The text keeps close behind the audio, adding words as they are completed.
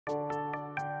How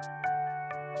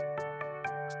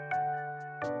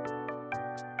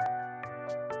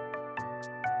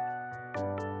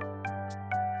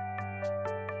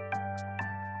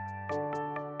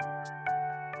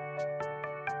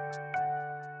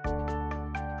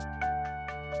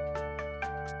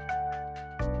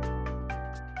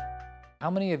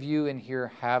many of you in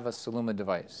here have a Celluma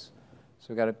device? So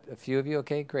we've got a few of you,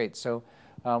 okay, great. So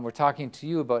we're talking to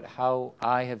you about how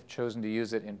I have chosen to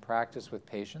use it in practice with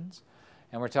patients.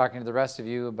 And we're talking to the rest of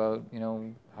you about,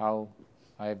 how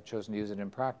I have chosen to use it in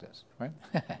practice, right?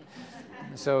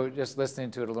 So just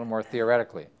listening to it a little more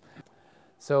theoretically.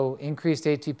 So increased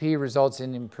ATP results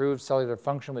in improved cellular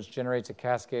function, which generates a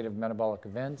cascade of metabolic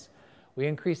events. We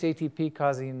increase ATP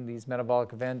causing these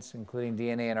metabolic events, including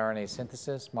DNA and RNA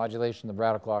synthesis, modulation of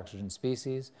radical oxygen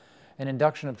species, and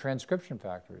induction of transcription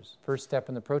factors, first step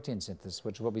in the protein synthesis,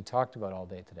 which is what we talked about all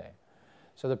day today.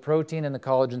 So the protein and the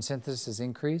collagen synthesis is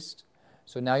increased.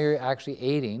 So now you're actually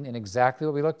aiding in exactly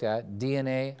what we looked at,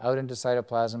 DNA out into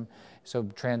cytoplasm, so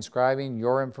transcribing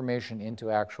your information into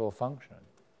actual function.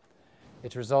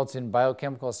 It results in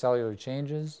biochemical cellular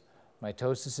changes.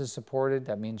 Mitosis is supported.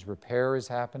 That means repair is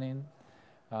happening.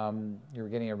 You're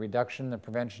getting a reduction in the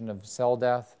prevention of cell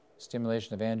death,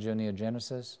 stimulation of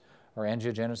angiogenesis,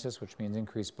 which means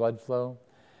increased blood flow.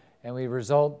 And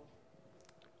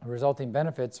resulting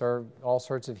benefits are all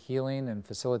sorts of healing and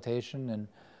facilitation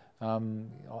and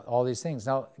all these things.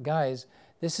 Now, guys,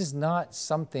 this is not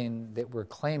something that we're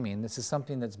claiming. This is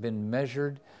something that's been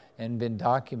measured and been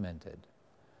documented.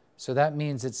 So that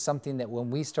means it's something that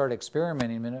when we start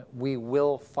experimenting in it, we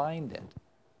will find it,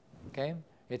 okay?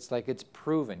 It's like it's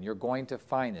proven. You're going to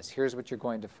find this. Here's what you're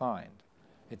going to find.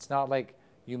 It's not like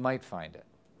you might find it.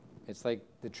 It's like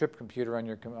the trip computer on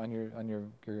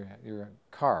your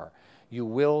car. You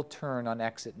will turn on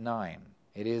exit 9.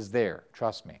 It is there.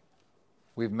 Trust me.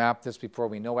 We've mapped this before.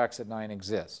 We know exit 9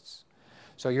 exists.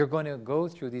 So you're going to go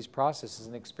through these processes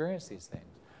and experience these things.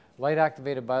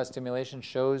 Light-activated biostimulation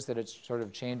shows that it's sort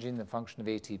of changing the function of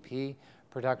ATP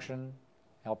production,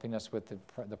 helping us with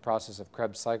the process of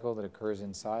Krebs cycle that occurs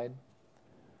inside.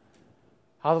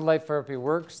 How the light therapy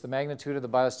works, the magnitude of the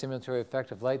biostimulatory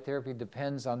effect of light therapy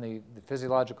depends on the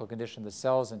physiological condition of the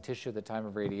cells and tissue at the time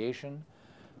of radiation.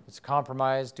 It's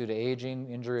compromised due to aging,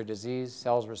 injury, or disease.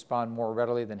 Cells respond more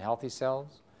readily than healthy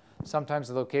cells. Sometimes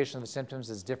the location of the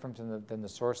symptoms is different than the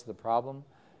source of the problem.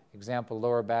 Example,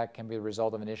 lower back can be the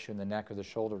result of an issue in the neck or the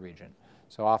shoulder region.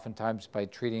 So oftentimes by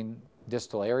treating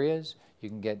distal areas, you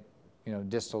can get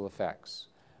distal effects,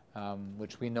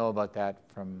 which we know about that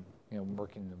from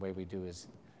working the way we do is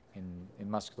in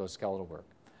musculoskeletal work.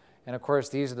 And of course,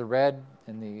 these are the red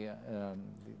and the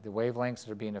wavelengths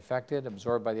that are being affected,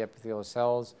 absorbed by the epithelial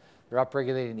cells. They're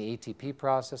upregulating the ATP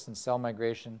process and cell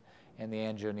migration and the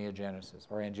angiogenesis.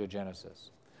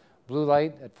 Blue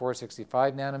light at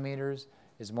 465 nanometers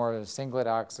is more of a singlet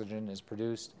oxygen is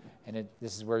produced, and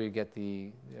this is where you get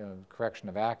the correction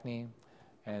of acne,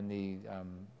 and the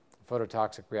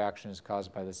phototoxic reaction is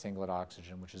caused by the singlet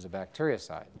oxygen, which is a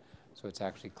bactericide. So it's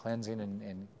actually cleansing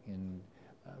and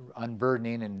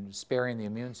unburdening and sparing the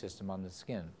immune system on the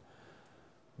skin.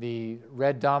 The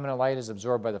red dominant light is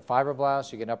absorbed by the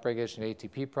fibroblasts. You get upregulation of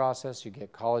ATP process, you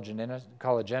get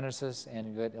collagenesis, and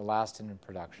you get elastin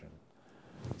production.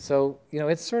 So,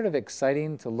 it's sort of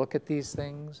exciting to look at these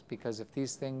things, because if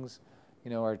these things,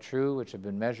 are true, which have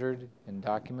been measured and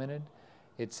documented,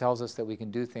 it tells us that we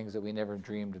can do things that we never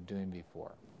dreamed of doing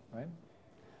before, right?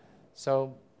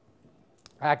 So,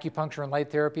 acupuncture and light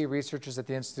therapy, researchers at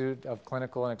the Institute of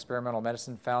Clinical and Experimental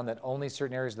Medicine found that only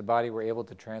certain areas of the body were able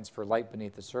to transfer light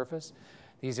beneath the surface.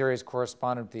 These areas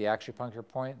corresponded to the acupuncture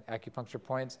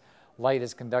points. Light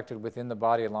is conducted within the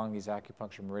body along these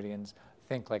acupuncture meridians.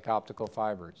 Think like optical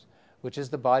fibers, which is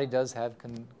the body does have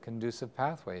conducive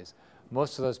pathways.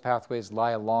 Most of those pathways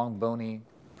lie along bony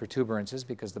protuberances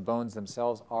because the bones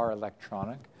themselves are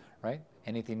electronic, right?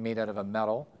 Anything made out of a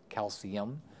metal,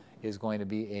 calcium, is going to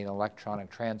be an electronic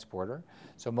transporter.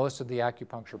 So most of the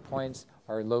acupuncture points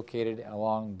are located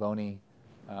along bony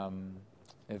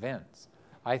events.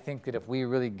 I think that if we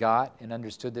really got and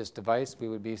understood this device, we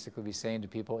would basically be saying to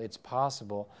people, it's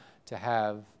possible to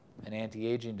have an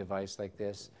anti-aging device like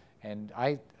this. And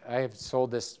I have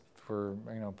sold this for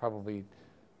probably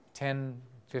 10,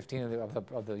 15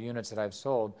 of the units that I've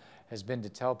sold has been to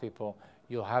tell people,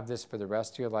 you'll have this for the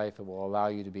rest of your life. It will allow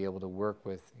you to be able to work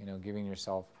with giving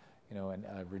yourself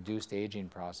a reduced aging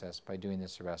process by doing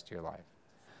this the rest of your life.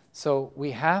 So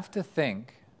we have to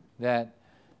think that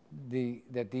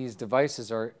these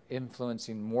devices are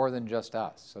influencing more than just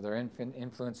us. So they're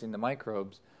influencing the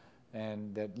microbes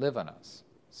that live on us.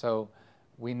 So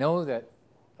we know that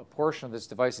a portion of this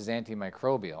device is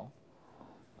antimicrobial,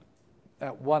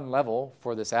 at one level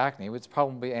for this acne, it's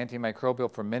probably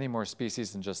antimicrobial for many more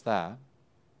species than just that.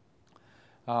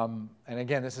 And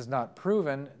again, this is not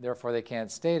proven, therefore they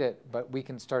can't state it, but we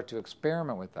can start to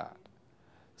experiment with that.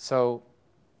 So,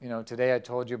 you know, today I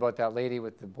told you about that lady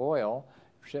with the boil.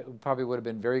 It probably would have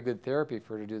been very good therapy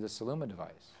for her to do the Celluma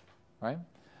device, right?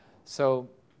 So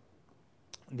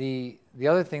the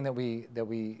other thing that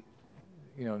we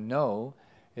know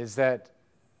is that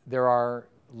there are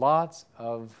lots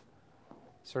of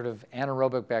sort of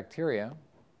anaerobic bacteria,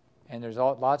 and there's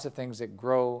lots of things that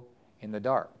grow in the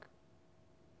dark.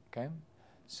 Okay,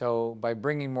 so by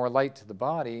bringing more light to the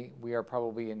body, we are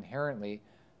probably inherently,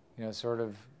 you know, sort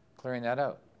of clearing that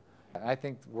out. I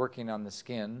think working on the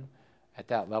skin at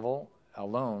that level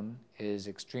alone is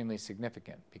extremely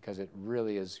significant because it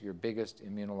really is your biggest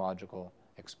immunological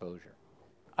exposure.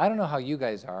 I don't know how you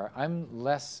guys are. I'm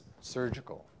less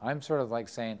surgical. I'm sort of like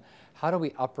saying, how do we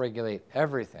upregulate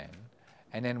everything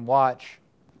and then watch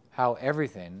how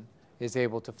everything is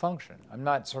able to function? I'm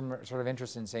not sort of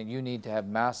interested in saying you need to have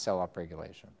mast cell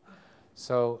upregulation.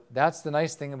 So that's the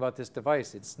nice thing about this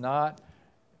device. It's not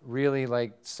really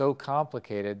like so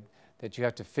complicated that you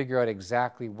have to figure out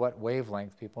exactly what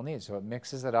wavelength people need. So it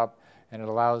mixes it up and it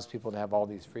allows people to have all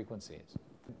these frequencies.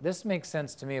 This makes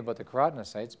sense to me about the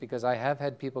keratinocytes because I have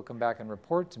had people come back and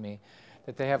report to me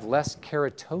that they have less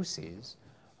keratoses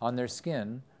on their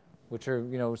skin, which are,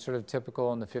 you know, sort of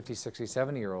typical in the 50, 60,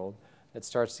 70-year-old that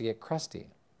starts to get crusty,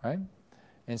 right?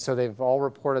 And so they've all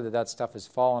reported that that stuff has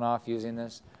fallen off using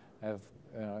this. I have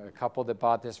a couple that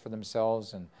bought this for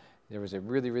themselves, and there was a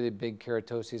really, really big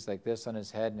keratoses like this on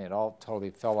his head, and it all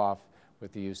totally fell off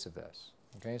with the use of this.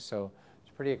 Okay, so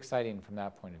it's pretty exciting from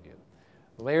that point of view.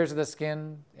 The layers of the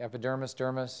skin, epidermis,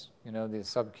 dermis, you know, the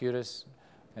subcutis,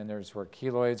 and there's where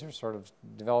keloids are sort of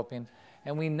developing.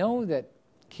 And we know that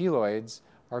keloids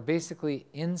are basically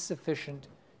insufficient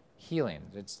healing.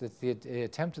 It's the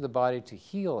attempt of the body to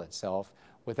heal itself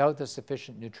without the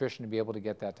sufficient nutrition to be able to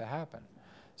get that to happen.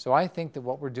 So I think that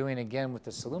what we're doing again with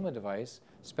the Celluma device,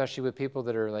 especially with people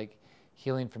that are like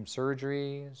healing from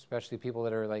surgery, especially people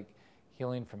that are like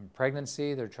healing from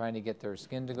pregnancy, they're trying to get their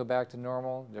skin to go back to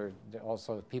normal. They're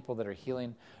also people that are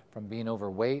healing from being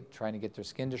overweight, trying to get their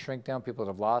skin to shrink down, people that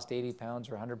have lost 80 pounds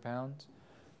or 100 pounds.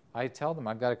 I tell them,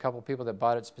 I've got a couple people that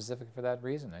bought it specifically for that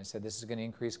reason. I said, this is going to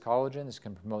increase collagen, this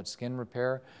can promote skin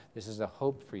repair, this is a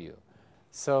hope for you.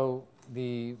 So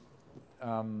the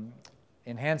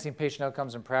enhancing patient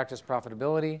outcomes and practice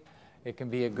profitability, it can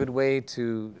be a good way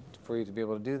for you to be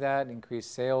able to do that, increase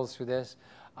sales through this.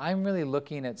 I'm really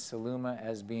looking at Celluma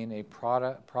as being a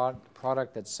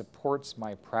product that supports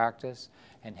my practice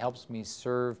and helps me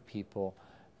serve people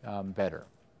better.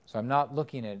 So I'm not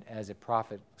looking at it as a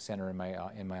profit center in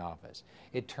my office.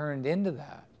 It turned into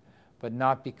that, but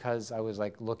not because I was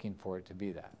like looking for it to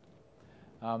be that.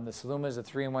 The Celluma is a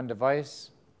 3-in-1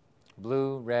 device,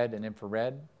 blue, red, and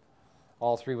infrared.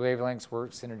 All 3 wavelengths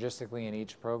work synergistically in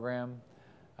each program.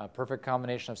 A perfect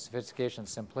combination of sophistication and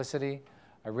simplicity.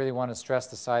 I really want to stress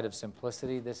the side of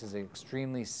simplicity. This is an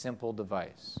extremely simple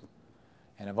device.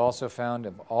 And I've also found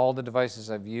of all the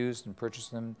devices I've used and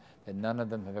purchased them, that none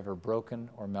of them have ever broken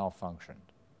or malfunctioned.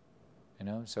 You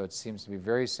know, so it seems to be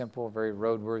very simple, very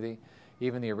roadworthy.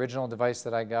 Even the original device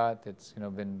that I got that's, you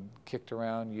know, been kicked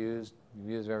around, used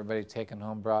everybody taken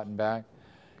home, brought and back,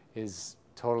 is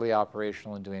totally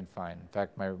operational and doing fine. In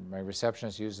fact, my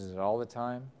receptionist uses it all the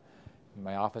time,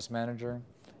 my office manager,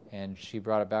 and she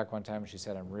brought it back one time and she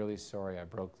said, I'm really sorry I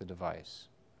broke the device.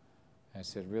 And I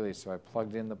said, really? So I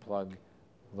plugged in the plug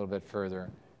a little bit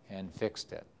further and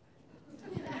fixed it.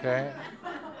 Okay?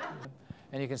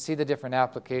 And you can see the different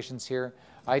applications here.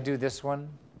 I do this one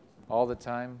all the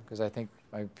time because I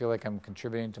feel like I'm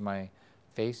contributing to my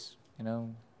face, you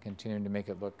know, continuing to make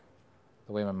it look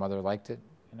the way my mother liked it,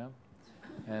 you know.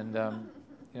 And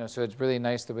you know, so it's really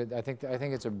nice. I think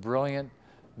it's a brilliant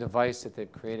device that they've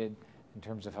created in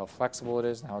terms of how flexible it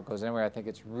is and how it goes anywhere. I think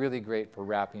it's really great for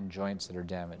wrapping joints that are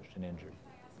damaged and injured.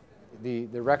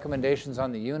 The recommendations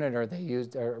on the unit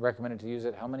are recommended to use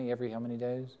it how many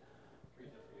days?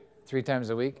 3 times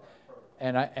a week.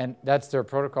 And that's their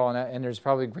protocol, and there's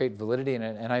probably great validity in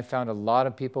it. And I found a lot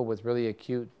of people with really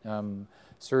acute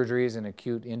surgeries and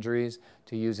acute injuries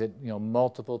to use it, you know,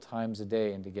 multiple times a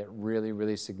day and to get really,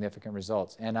 really significant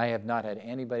results. And I have not had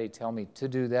anybody tell me to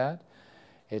do that.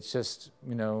 It's just,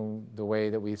 you know, the way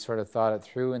that we sort of thought it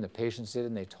through, and the patients did,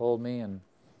 and they told me. And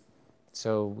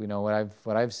so, you know,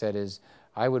 what I've said is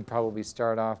I would probably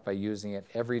start off by using it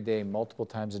every day, multiple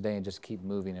times a day, and just keep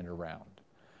moving it around.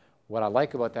 What I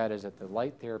like about that is that the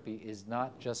light therapy is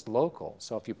not just local.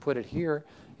 So if you put it here,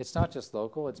 it's not just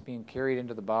local. It's being carried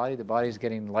into the body. The body's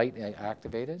getting light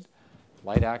activated,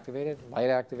 light activated, light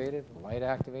activated, light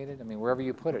activated. I mean, wherever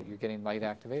you put it, you're getting light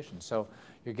activation. So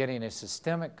you're getting a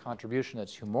systemic contribution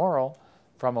that's humoral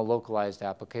from a localized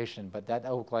application, but that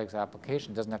localized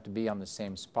application doesn't have to be on the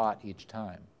same spot each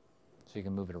time. So you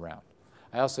can move it around.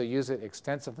 I also use it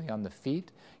extensively on the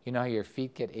feet. You know how your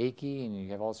feet get achy and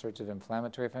you have all sorts of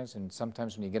inflammatory things, and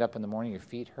sometimes when you get up in the morning, your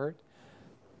feet hurt.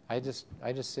 I just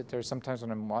sit there. Sometimes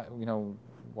when I'm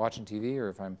watching TV or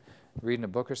if I'm reading a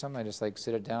book or something, I just like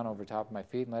sit it down over top of my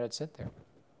feet and let it sit there.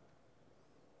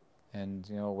 And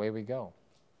away we go.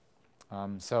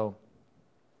 So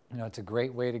it's a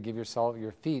great way to give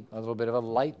your feet a little bit of a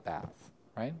light bath,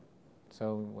 right?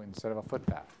 So instead of a foot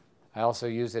bath. I also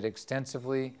use it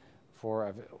extensively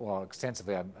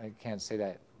extensively, I can't say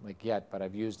that yet, but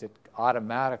I've used it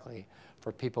automatically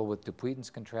for people with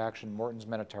Dupuytren's contraction, Morton's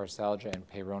metatarsalgia, and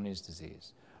Peyronie's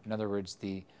disease. In other words,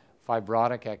 the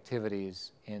fibrotic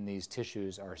activities in these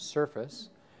tissues are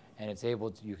surface, and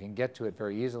you can get to it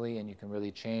very easily, and you can really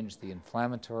change the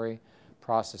inflammatory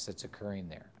process that's occurring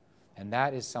there. And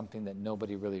that is something that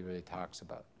nobody really talks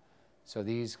about. So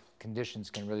these conditions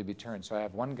can really be turned. So I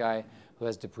have one guy who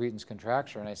has Dupuytren's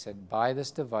contraction, and I said, buy this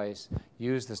device,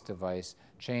 use this device,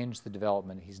 change the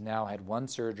development. He's now had one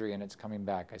surgery, and it's coming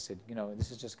back. I said, this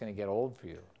is just going to get old for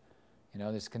you.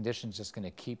 This condition's just going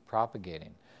to keep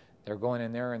propagating. They're going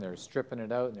in there, and they're stripping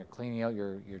it out, and they're cleaning out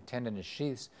your tendinous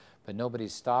sheaths, but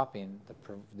nobody's stopping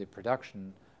the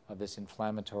production of this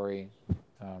inflammatory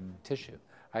tissue.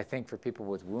 I think for people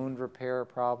with wound repair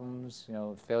problems,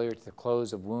 failure to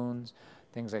close of wounds,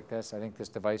 things like this, I think this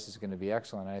device is going to be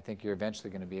excellent. And I think you're eventually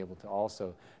going to be able to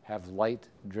also have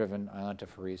light-driven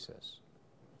iontophoresis.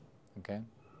 Okay?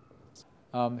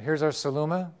 Here's our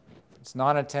Celluma. It's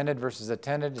non-attended versus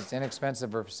attended. It's inexpensive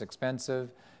versus expensive.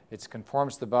 It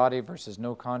conforms to the body versus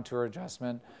no contour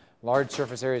adjustment. Large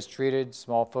surface areas treated,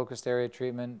 small focused area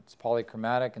treatment. It's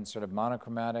polychromatic instead of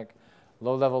monochromatic.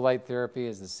 Low-level light therapy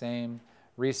is the same.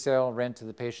 Resale, rent to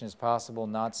the patient is possible,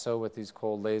 not so with these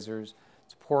cold lasers.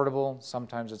 It's portable,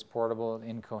 sometimes it's portable,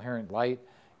 incoherent light,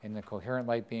 and the coherent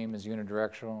light beam is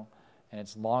unidirectional, and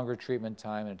it's longer treatment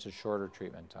time and it's a shorter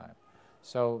treatment time.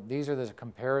 So these are the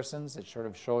comparisons that sort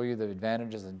of show you the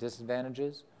advantages and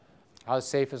disadvantages. How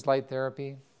safe is light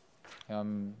therapy?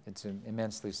 It's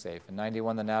immensely safe. In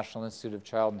 '91, the National Institute of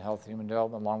Child and Health and Human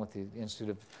Development, along with the Institute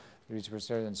of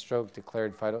Research and Stroke,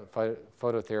 declared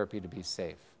phototherapy to be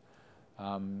safe.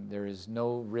 There is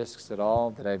no risks at all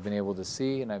that I've been able to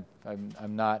see, and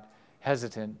I'm not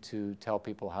hesitant to tell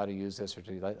people how to use this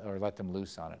or let them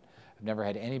loose on it. I've never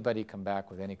had anybody come back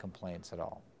with any complaints at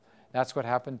all. That's what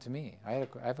happened to me. I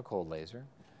have a cold laser,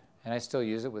 and I still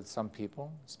use it with some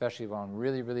people, especially on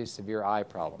really severe eye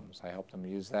problems. I help them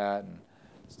use that and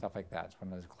stuff like that. It's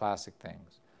one of those classic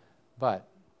things.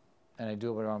 And I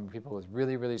do it on people with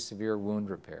really severe wound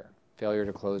repair, failure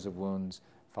to close of wounds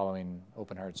following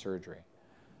open heart surgery.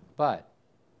 But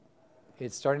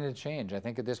it's starting to change. I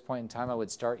think at this point in time I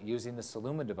would start using the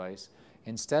Celluma device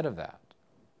instead of that.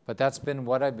 But that's been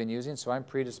what I've been using, so I'm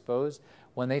predisposed.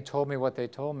 When they told me what they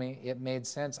told me, it made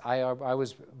sense.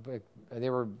 They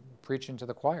were preaching to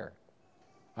the choir.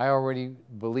 I already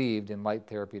believed in light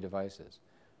therapy devices.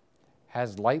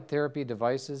 Has light therapy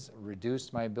devices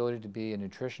reduced my ability to be a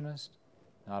nutritionist?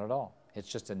 Not at all. It's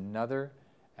just another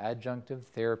adjunctive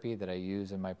therapy that I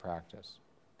use in my practice.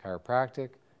 Chiropractic,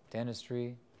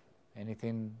 dentistry,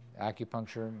 anything,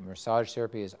 acupuncture, massage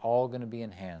therapy is all going to be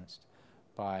enhanced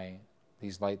by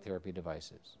these light therapy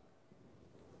devices.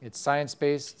 It's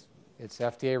science-based, it's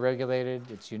FDA regulated,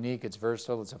 it's unique, it's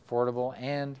versatile, it's affordable,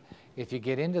 and if you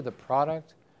get into the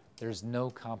product, there's no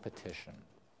competition.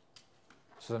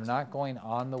 So they're not going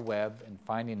on the web and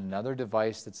finding another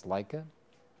device that's like it.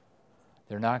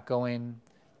 They're not going,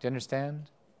 do you understand?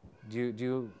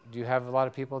 Do you have a lot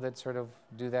of people that sort of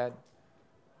do that,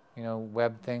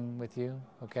 web thing with you?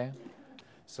 Okay.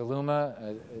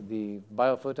 Celluma, the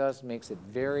Biophotos makes it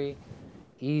very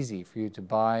easy for you to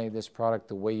buy this product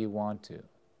the way you want to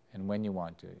and when you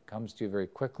want to. It comes to you very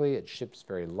quickly. It ships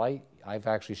very light. I've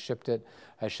actually shipped it.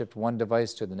 I shipped one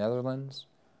device to the Netherlands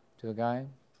to a guy.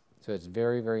 So it's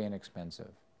very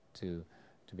inexpensive to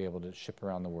be able to ship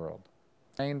around the world.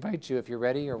 I invite you, if you're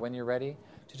ready or when you're ready,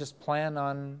 to just plan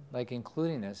on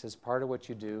including this as part of what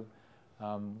you do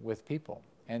with people.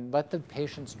 And let the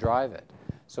patients drive it.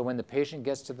 So when the patient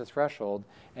gets to the threshold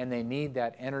and they need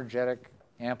that energetic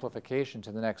amplification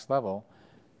to the next level,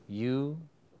 you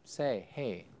say,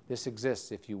 hey, this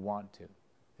exists if you want to.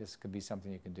 This could be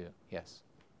something you can do. Yes?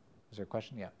 Is there a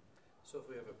question? Yeah. So if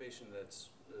we have a patient that's,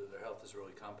 their health is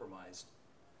really compromised,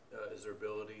 is their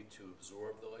ability to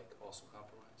absorb the lake also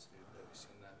compromised? Have you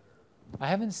seen that? Or? I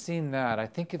haven't seen that. I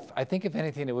think if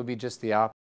anything, it would be just the opposite.